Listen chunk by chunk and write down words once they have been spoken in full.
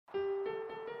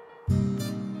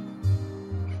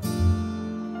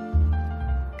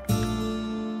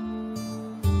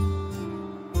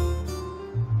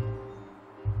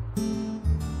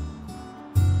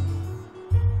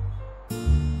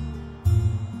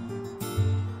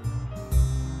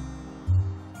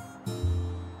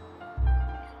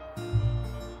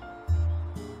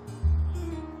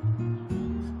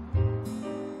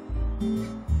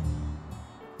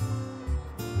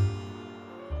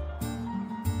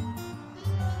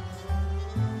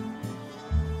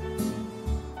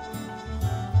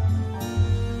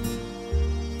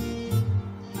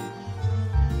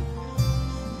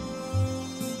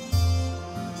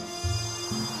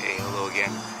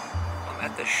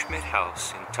Schmidt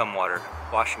House in Tumwater,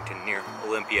 Washington, near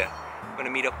Olympia. I'm going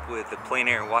to meet up with the Plein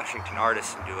Air Washington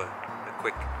Artists and do a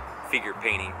quick figure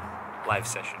painting live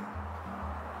session.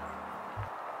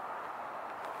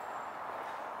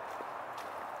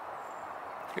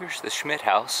 Here's the Schmidt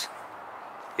House.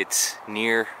 It's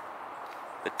near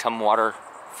the Tumwater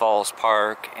Falls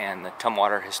Park and the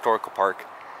Tumwater Historical Park.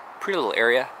 Pretty little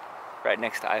area right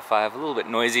next to I-5, a little bit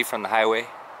noisy from the highway.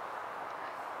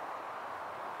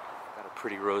 Got a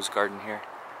pretty rose garden here.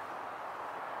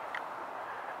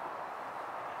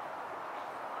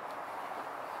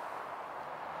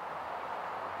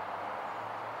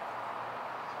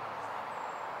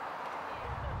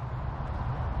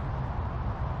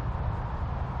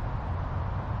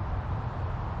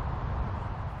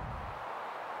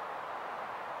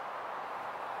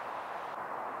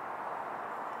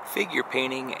 Figure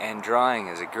painting and drawing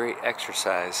is a great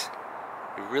exercise.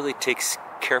 It really takes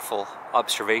careful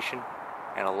observation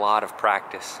and a lot of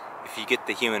practice. If you get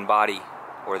the human body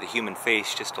or the human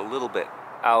face just a little bit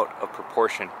out of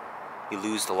proportion, you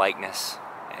lose the likeness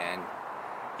and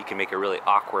you can make a really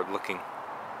awkward looking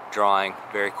drawing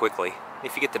very quickly.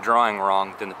 If you get the drawing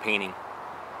wrong, then the painting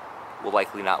will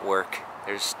likely not work.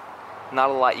 There's not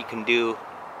a lot you can do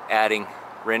adding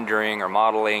rendering or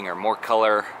modeling or more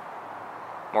color,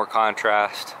 more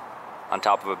contrast on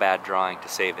top of a bad drawing to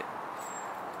save it.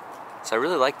 So I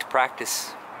really like to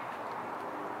practice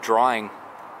drawing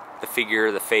the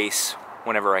figure, the face,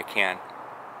 whenever I can.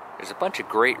 There's a bunch of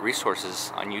great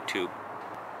resources on YouTube.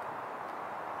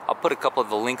 I'll put a couple of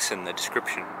the links in the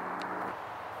description.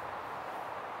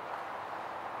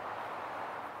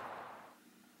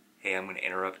 Hey, I'm going to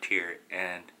interrupt here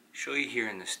and show you here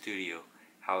in the studio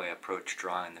how I approach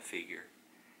drawing the figure.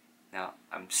 Now,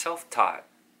 I'm self-taught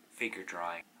figure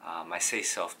drawing. I say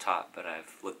self-taught, but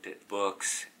I've looked at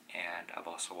books and I've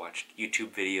also watched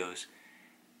YouTube videos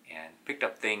and picked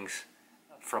up things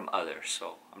from others.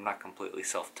 So I'm not completely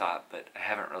self-taught, but I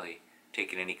haven't really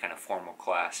taken any kind of formal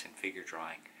class in figure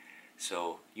drawing.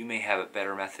 So you may have a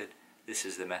better method. This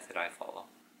is the method I follow.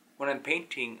 When I'm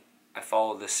painting, I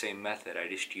follow the same method. I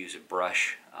just use a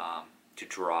brush to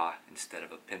draw instead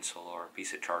of a pencil or a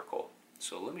piece of charcoal.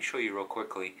 So let me show you real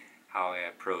quickly how I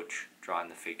approach drawing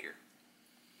the figure.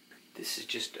 This is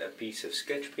just a piece of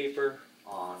sketch paper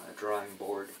on a drawing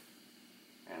board,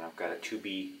 and I've got a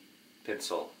 2B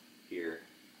pencil here.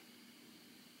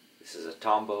 This is a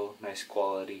Tombow, nice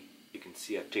quality. You can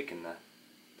see I've taken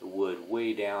the wood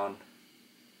way down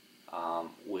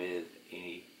with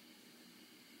a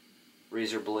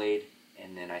razor blade,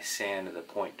 and then I sand the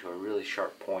point to a really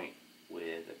sharp point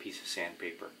with a piece of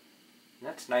sandpaper. And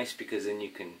that's nice because then you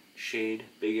can shade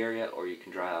big area or you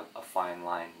can draw a fine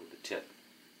line with the tip.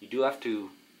 You do have to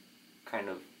kind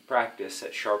of practice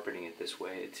at sharpening it this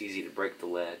way. It's easy to break the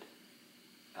lead.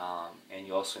 And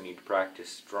you also need to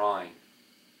practice drawing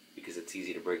because it's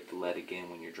easy to break the lead again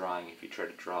when you're drawing. If you try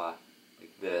to draw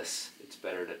like this, it's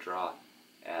better to draw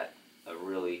at a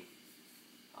really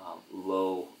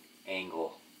low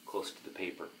angle close to the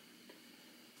paper.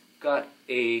 Got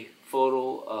a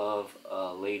photo of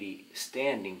a lady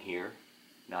standing here.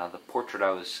 Now the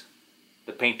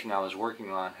painting I was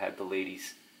working on had the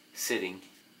ladies sitting.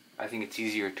 I think it's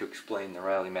easier to explain the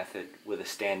Reilly method with a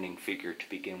standing figure to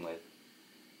begin with.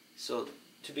 So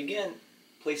to begin,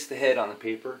 place the head on the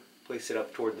paper, place it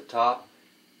up toward the top.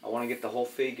 I want to get the whole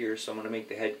figure, so I'm going to make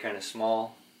the head kind of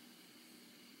small,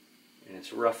 and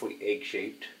it's roughly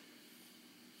egg-shaped.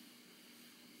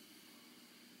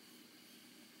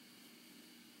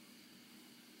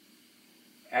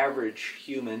 Average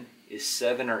human is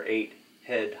 7 or 8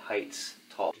 head heights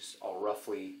tall. I'll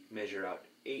roughly measure out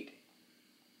 8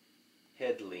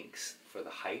 head lengths for the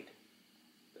height.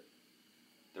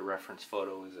 The reference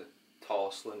photo is a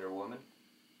tall, slender woman.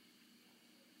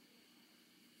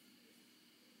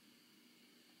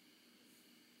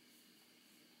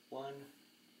 One,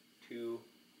 2,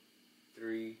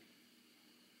 3,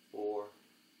 4,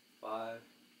 5,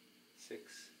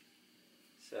 6,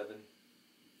 7,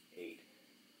 8.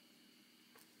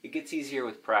 It gets easier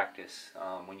with practice.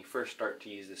 When you first start to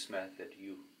use this method,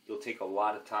 you'll take a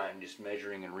lot of time just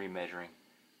measuring and remeasuring,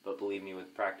 but believe me,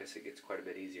 with practice it gets quite a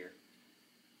bit easier.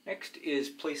 Next is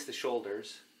place the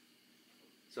shoulders.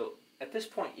 So at this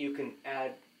point you can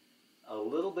add a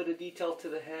little bit of detail to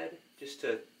the head just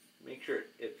to make sure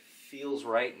it feels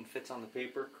right and fits on the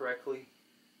paper correctly,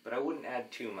 but I wouldn't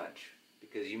add too much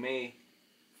because you may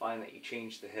find that you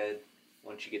change the head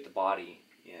once you get the body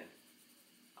in.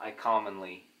 I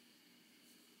commonly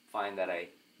find that I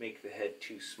make the head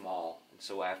too small, and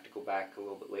so I have to go back a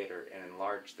little bit later and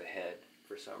enlarge the head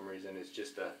for some reason. It's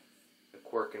just a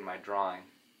quirk in my drawing.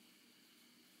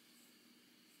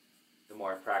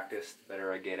 practice, the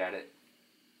better I get at it.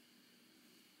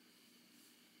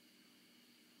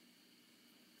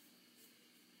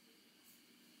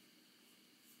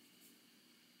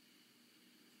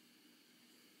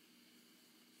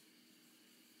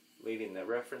 Lady in the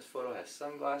reference photo has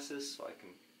sunglasses, so I can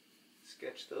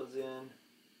sketch those in.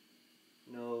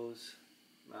 Nose,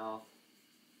 mouth.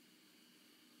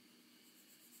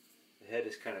 The head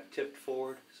is kind of tipped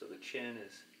forward, so the chin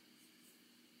is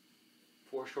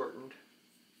foreshortened.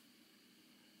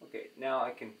 Okay, now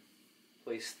I can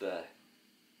place the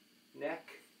neck.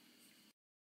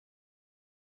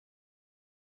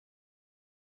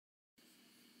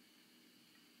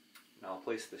 Now I'll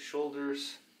place the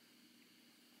shoulders.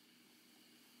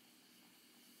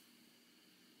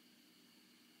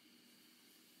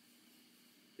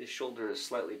 This shoulder is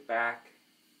slightly back.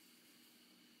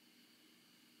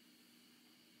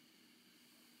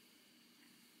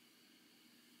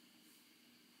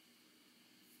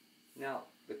 Now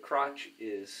the crotch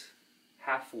is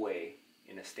halfway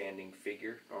in a standing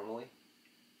figure normally.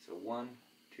 So 1,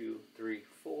 2, 3,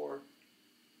 4.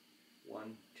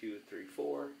 1, 2, 3,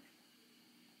 4.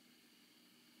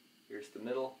 Here's the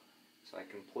middle. So I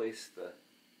can place the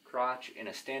crotch in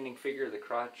a standing figure. The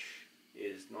crotch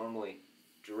is normally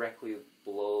directly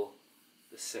below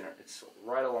the center. It's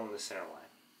right along the center line.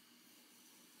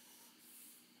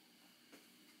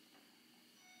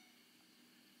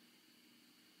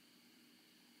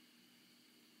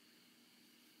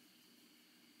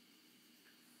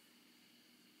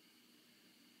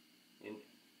 And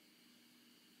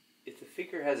if the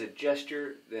figure has a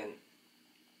gesture, then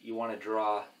you want to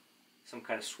draw some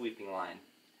kind of sweeping line.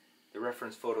 The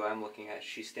reference photo I'm looking at,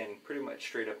 she's standing pretty much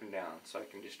straight up and down, so I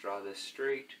can just draw this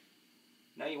straight.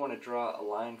 Now you want to draw a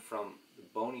line from the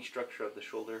bony structure of the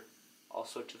shoulder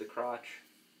also to the crotch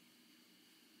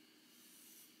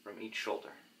from each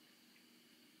shoulder.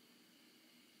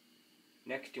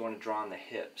 Next you want to draw on the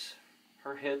hips.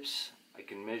 Her hips, I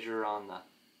can measure on the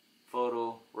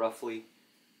photo roughly,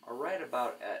 are right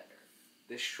about at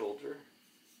this shoulder.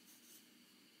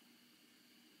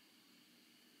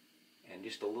 And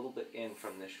just a little bit in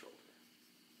from this shoulder.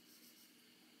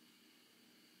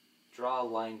 Draw a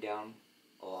line down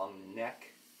along the neck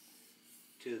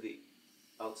to the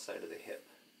outside of the hip.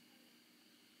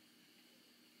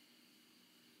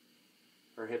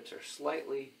 Her hips are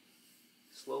slightly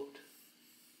sloped.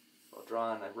 I'll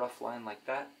draw in a rough line like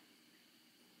that.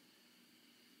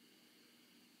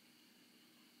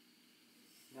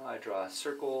 Now I draw a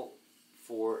circle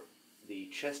for the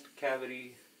chest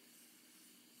cavity,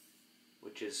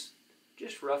 which is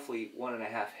just roughly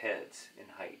 1.5 heads in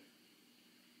height.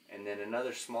 And then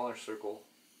another smaller circle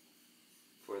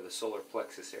for the solar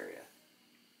plexus area.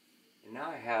 And now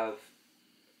I have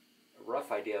a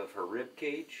rough idea of her rib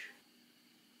cage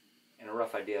and a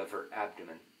rough idea of her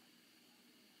abdomen.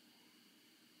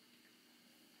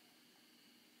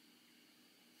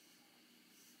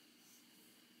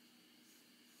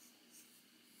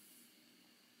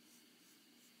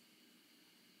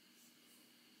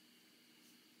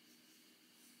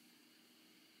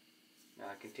 Now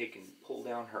I can take and pull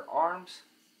down her arms,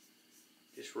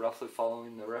 just roughly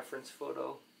following the reference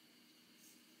photo.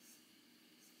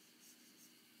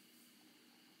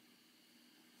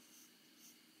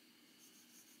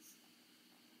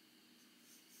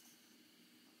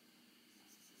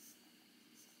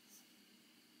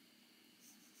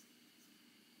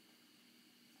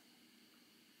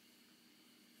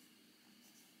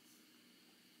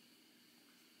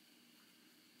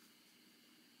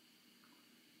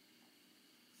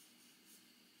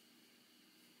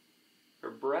 Her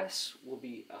breasts will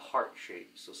be a heart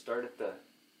shape, so start at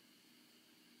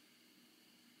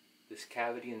this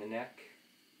cavity in the neck,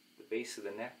 the base of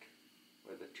the neck,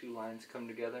 where the two lines come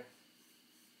together,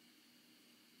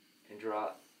 and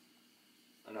draw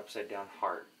an upside down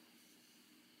heart.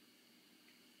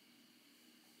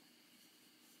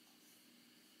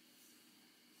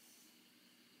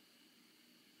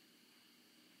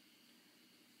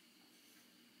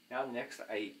 Now next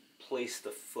I place the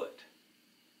foot.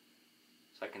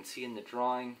 So I can see in the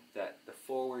drawing that the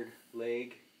forward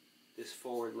leg, this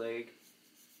forward leg,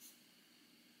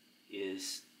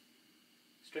 is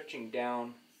stretching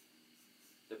down.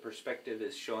 The perspective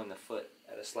is showing the foot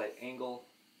at a slight angle,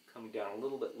 coming down a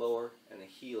little bit lower, and the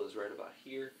heel is right about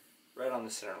here, right on the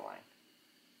center line.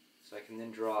 So I can then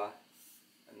draw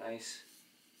a nice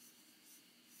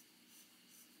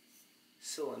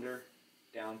cylinder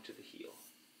down to the heel.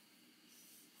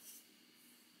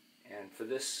 And for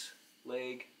this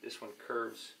leg, this one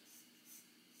curves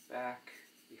back,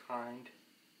 behind,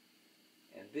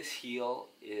 and this heel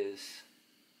is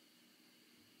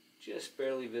just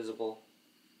barely visible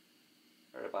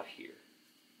right about here.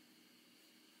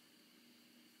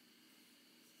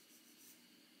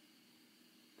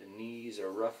 The knees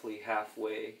are roughly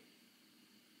halfway.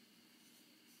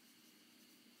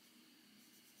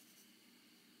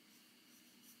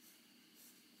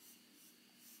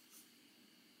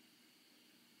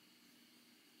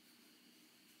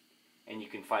 And you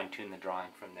can fine-tune the drawing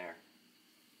from there.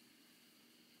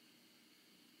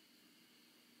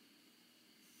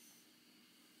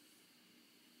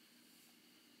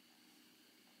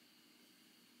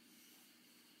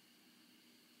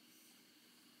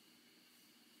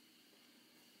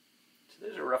 So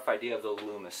there's a rough idea of the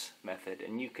Loomis method,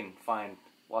 and you can find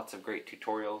lots of great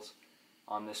tutorials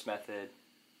on this method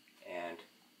and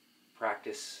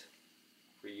practice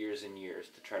for years and years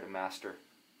to try to master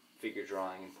figure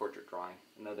drawing and portrait drawing.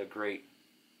 Another great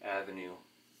avenue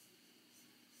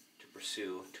to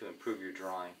pursue to improve your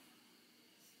drawing.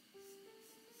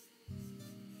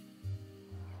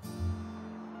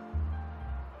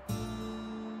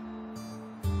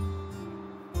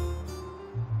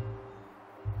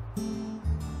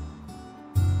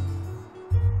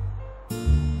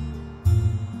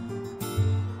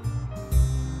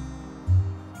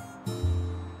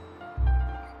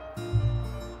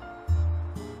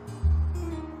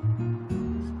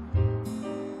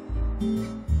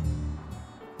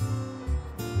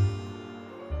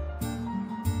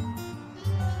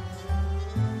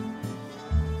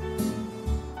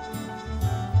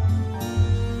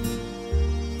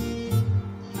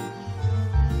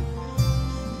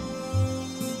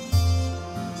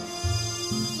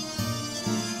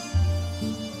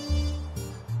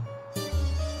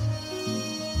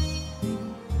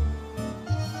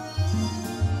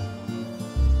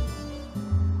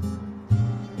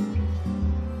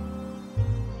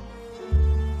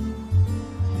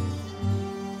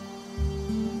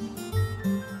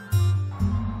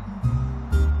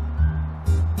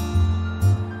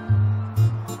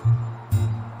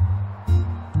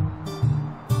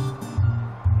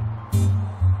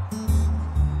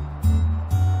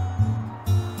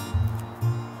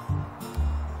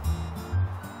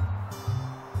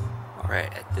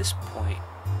 Alright, at this point,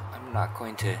 I'm not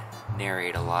going to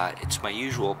narrate a lot. It's my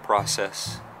usual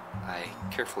process. I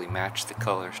carefully match the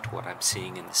colors to what I'm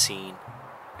seeing in the scene.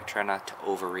 I try not to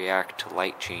overreact to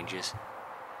light changes.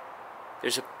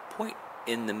 There's a point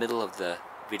in the middle of the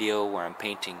video where I'm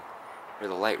painting where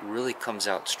the light really comes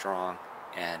out strong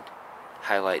and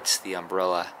highlights the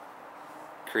umbrella,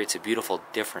 creates a beautiful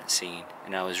different scene,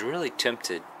 and I was really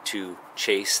tempted to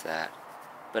chase that,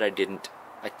 but I didn't.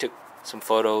 I took some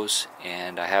photos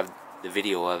and I have the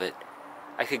video of it.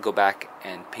 I could go back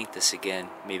and paint this again,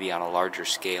 maybe on a larger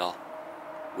scale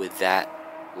with that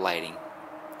lighting.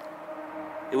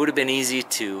 It would have been easy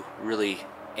to really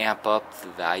amp up the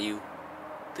value,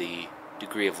 the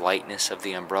degree of lightness of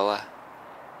the umbrella,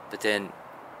 but then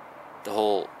the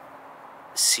whole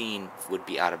scene would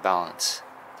be out of balance.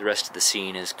 The rest of the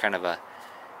scene is kind of a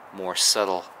more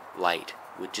subtle light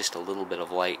with just a little bit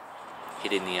of light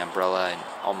hitting the umbrella and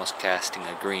almost casting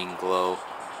a green glow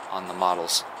on the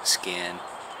model's skin.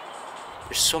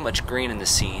 There's so much green in the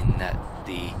scene that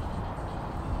the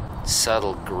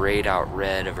subtle grayed out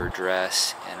red of her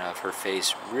dress and of her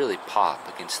face really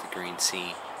pop against the green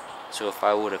scene. So if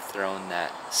I would have thrown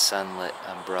that sunlit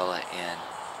umbrella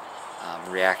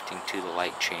in, reacting to the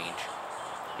light change,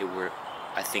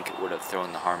 I think it would have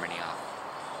thrown the harmony off.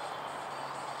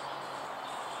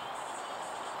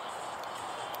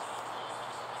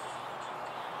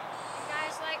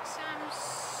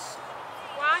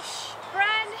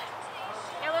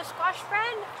 Squash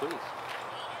bread? Please.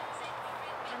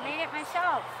 I made it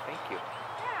myself. Thank you.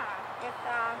 Yeah, with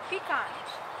pecans.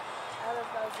 Out of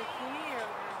zucchini or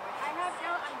whatever.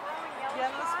 I'm growing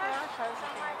yellow squash. I was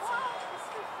looking at some. This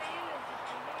is a fan of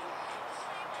zucchini.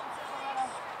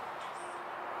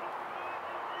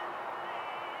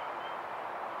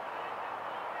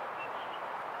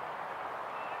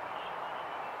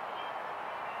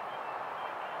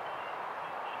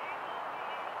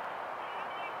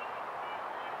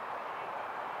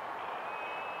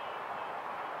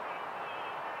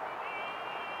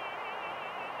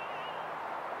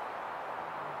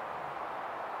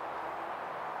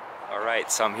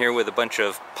 Alright, so I'm here with a bunch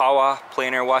of PAWA,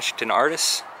 Plein Air Washington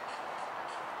Artists.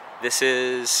 This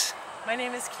is... My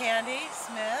name is Candy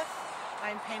Smith.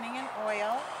 I'm painting in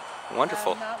oil.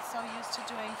 Wonderful. I'm not so used to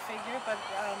doing figure, but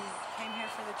came here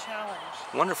for the challenge.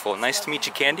 Wonderful. It's nice to meet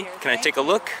you, lovely Candy. be here. Can I Thank take a you.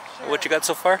 look Sure. at what you got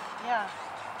so far? Yeah.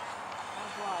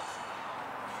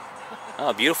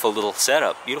 Oh, beautiful little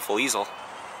setup. Beautiful easel.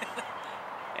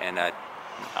 And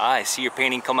Ah, I see your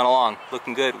painting coming along.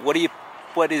 Looking good. What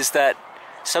is that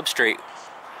substrate?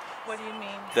 What do you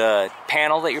mean? The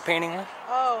panel that you're painting with?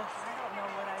 Oh, I don't know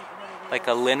what it is. Like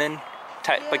a linen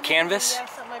type of canvas? Yeah,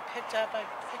 something I picked up. I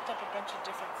picked up a bunch of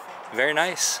different things. Very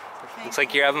nice. Thank Looks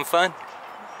like you. you're having fun.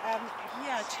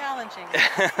 Yeah, challenging.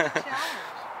 Challenge.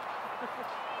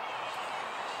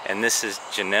 And this is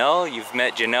Janelle. You've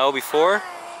met Janelle before.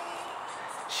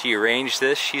 Hi. She arranged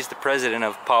this. She's the president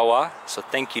of PAWA. So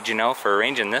thank you, Janelle, for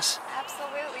arranging this.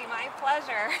 Absolutely, my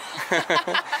pleasure.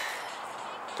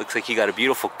 Looks like you got a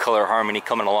beautiful color harmony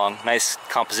coming along. Nice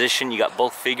composition. You got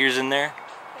both figures in there.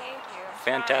 Thank you.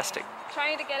 Fantastic.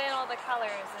 Trying to get in all the colors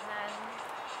and then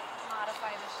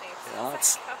modify the shapes. Well,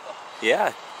 as I go.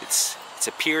 Yeah, it's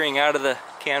appearing out of the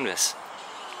canvas.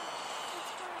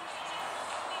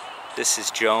 This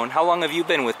is Joan. How long have you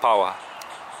been with PAWA?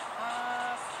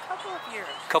 Couple of years.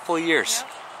 Couple of years.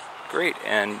 Yep. Great.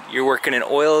 And you're working in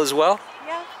oil as well?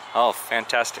 Yeah. Oh,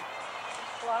 fantastic.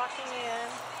 Blocking in,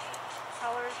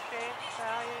 colors, shapes,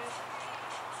 values.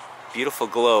 Beautiful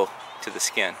glow to the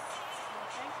skin.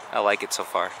 Okay. I like it so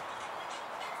far.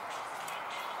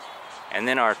 And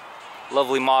then our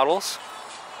lovely models.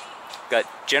 Got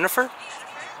Jennifer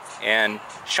and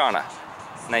Shauna.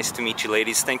 Nice to meet you,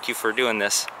 ladies. Thank you for doing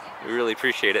this. We really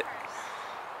appreciate it.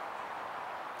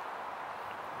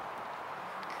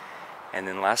 And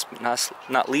then last but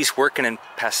not least, working in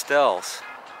pastels.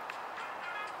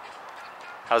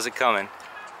 How's it coming?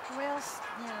 Well,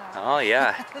 you know. Oh,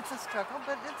 yeah. It's a struggle,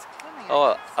 but it's coming.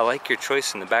 Oh, I like your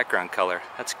choice in the background color.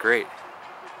 That's great.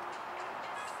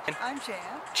 I'm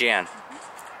Jan. Jan.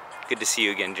 Good to see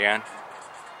you again, Jan.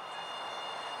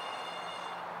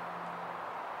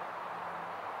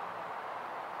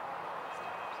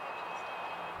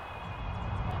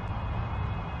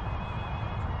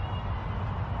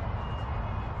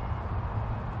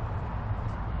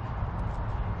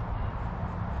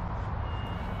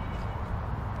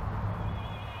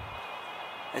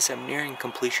 As I'm nearing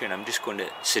completion, I'm just going to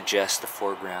suggest the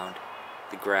foreground,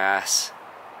 the grass,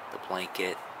 the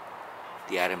blanket,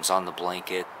 the items on the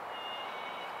blanket,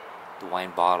 the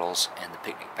wine bottles, and the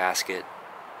picnic basket.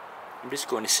 I'm just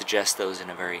going to suggest those in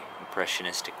a very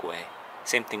impressionistic way.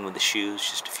 Same thing with the shoes,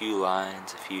 just a few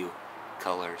lines, a few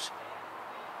colors.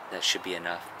 That should be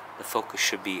enough. The focus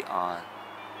should be on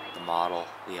the model,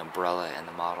 the umbrella, and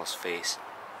the model's face.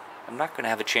 I'm not going to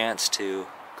have a chance to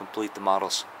complete the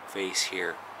model's face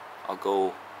here. I'll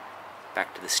go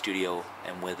back to the studio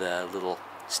and with a little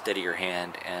steadier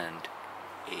hand and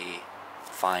a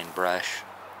fine brush,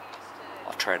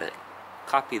 I'll try to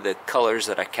copy the colors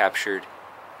that I captured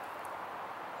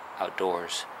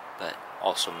outdoors, but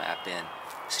also map in,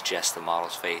 suggest the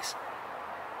model's face.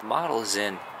 The model is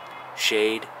in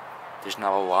shade. There's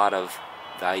not a lot of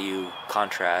value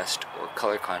contrast or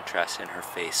color contrast in her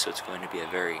face, so it's going to be a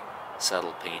very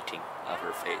subtle painting of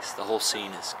her face. The whole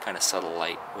scene is kind of subtle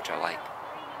light, which I like.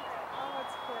 Oh,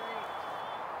 it's great.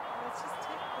 And it's just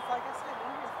taking, because like I said,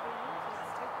 in here 3 years,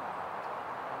 it's taking a long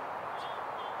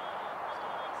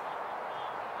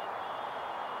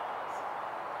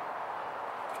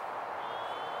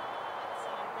So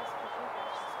I guess we think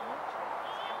that's just more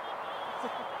changes.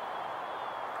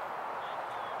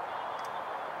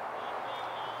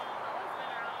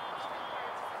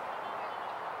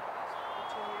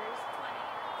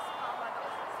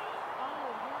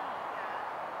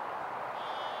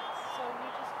 So you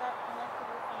just got connected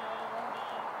with another one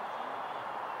that's on Brazil?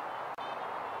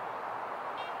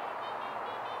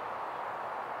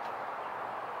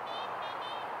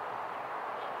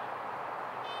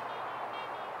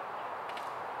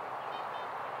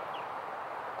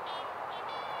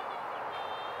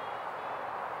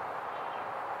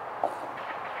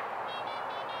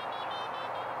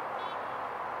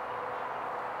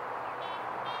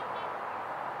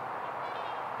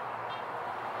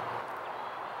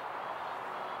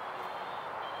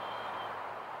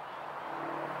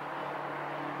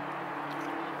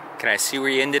 Can I see where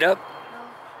you ended up?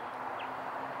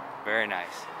 Very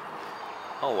nice.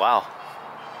 Oh wow.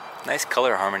 Nice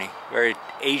color harmony. Very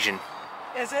Asian.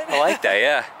 Is it? I like that,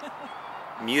 yeah.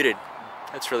 Muted.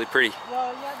 That's really pretty.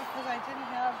 Well, yeah, because I didn't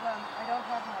have, I don't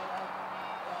have my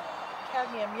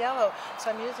cadmium yellow,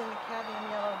 so I'm using the cadmium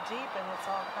yellow deep, and it's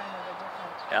all kind of a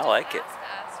different. Yeah, I like it.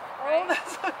 Oh,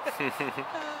 that's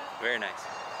Very nice.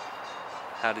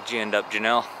 How did you end up,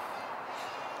 Janelle?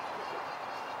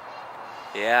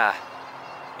 Yeah.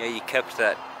 Yeah, you kept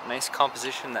that nice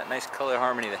composition, that nice color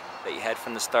harmony that you had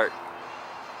from the start.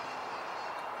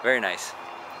 Very nice.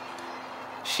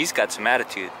 She's got some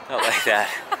attitude. I like that.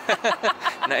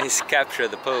 Nice capture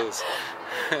of the pose.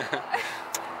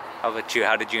 How about you?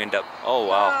 How did you end up? Oh,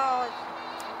 wow. Well,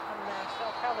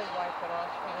 probably wipe it off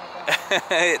when I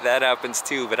go home. That happens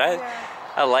too, but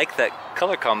I like that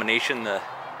color combination, the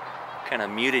kind of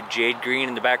muted jade green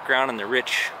in the background and the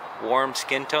rich, warm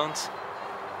skin tones.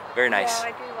 Very nice. Yeah,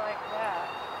 I do like that.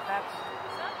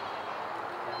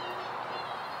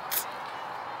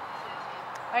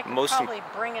 I could probably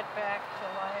bring it back to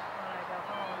life when I go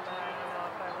home, but I don't know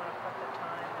if I want to put the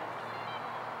time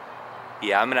in.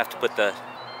 Yeah, I'm gonna have to put the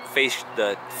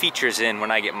features in when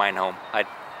I get mine home. I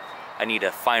need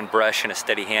a fine brush and a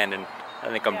steady hand, and I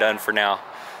think I'm done for now.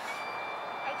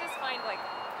 I just find like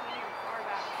cleaning your car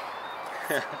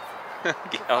back.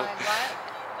 Find what?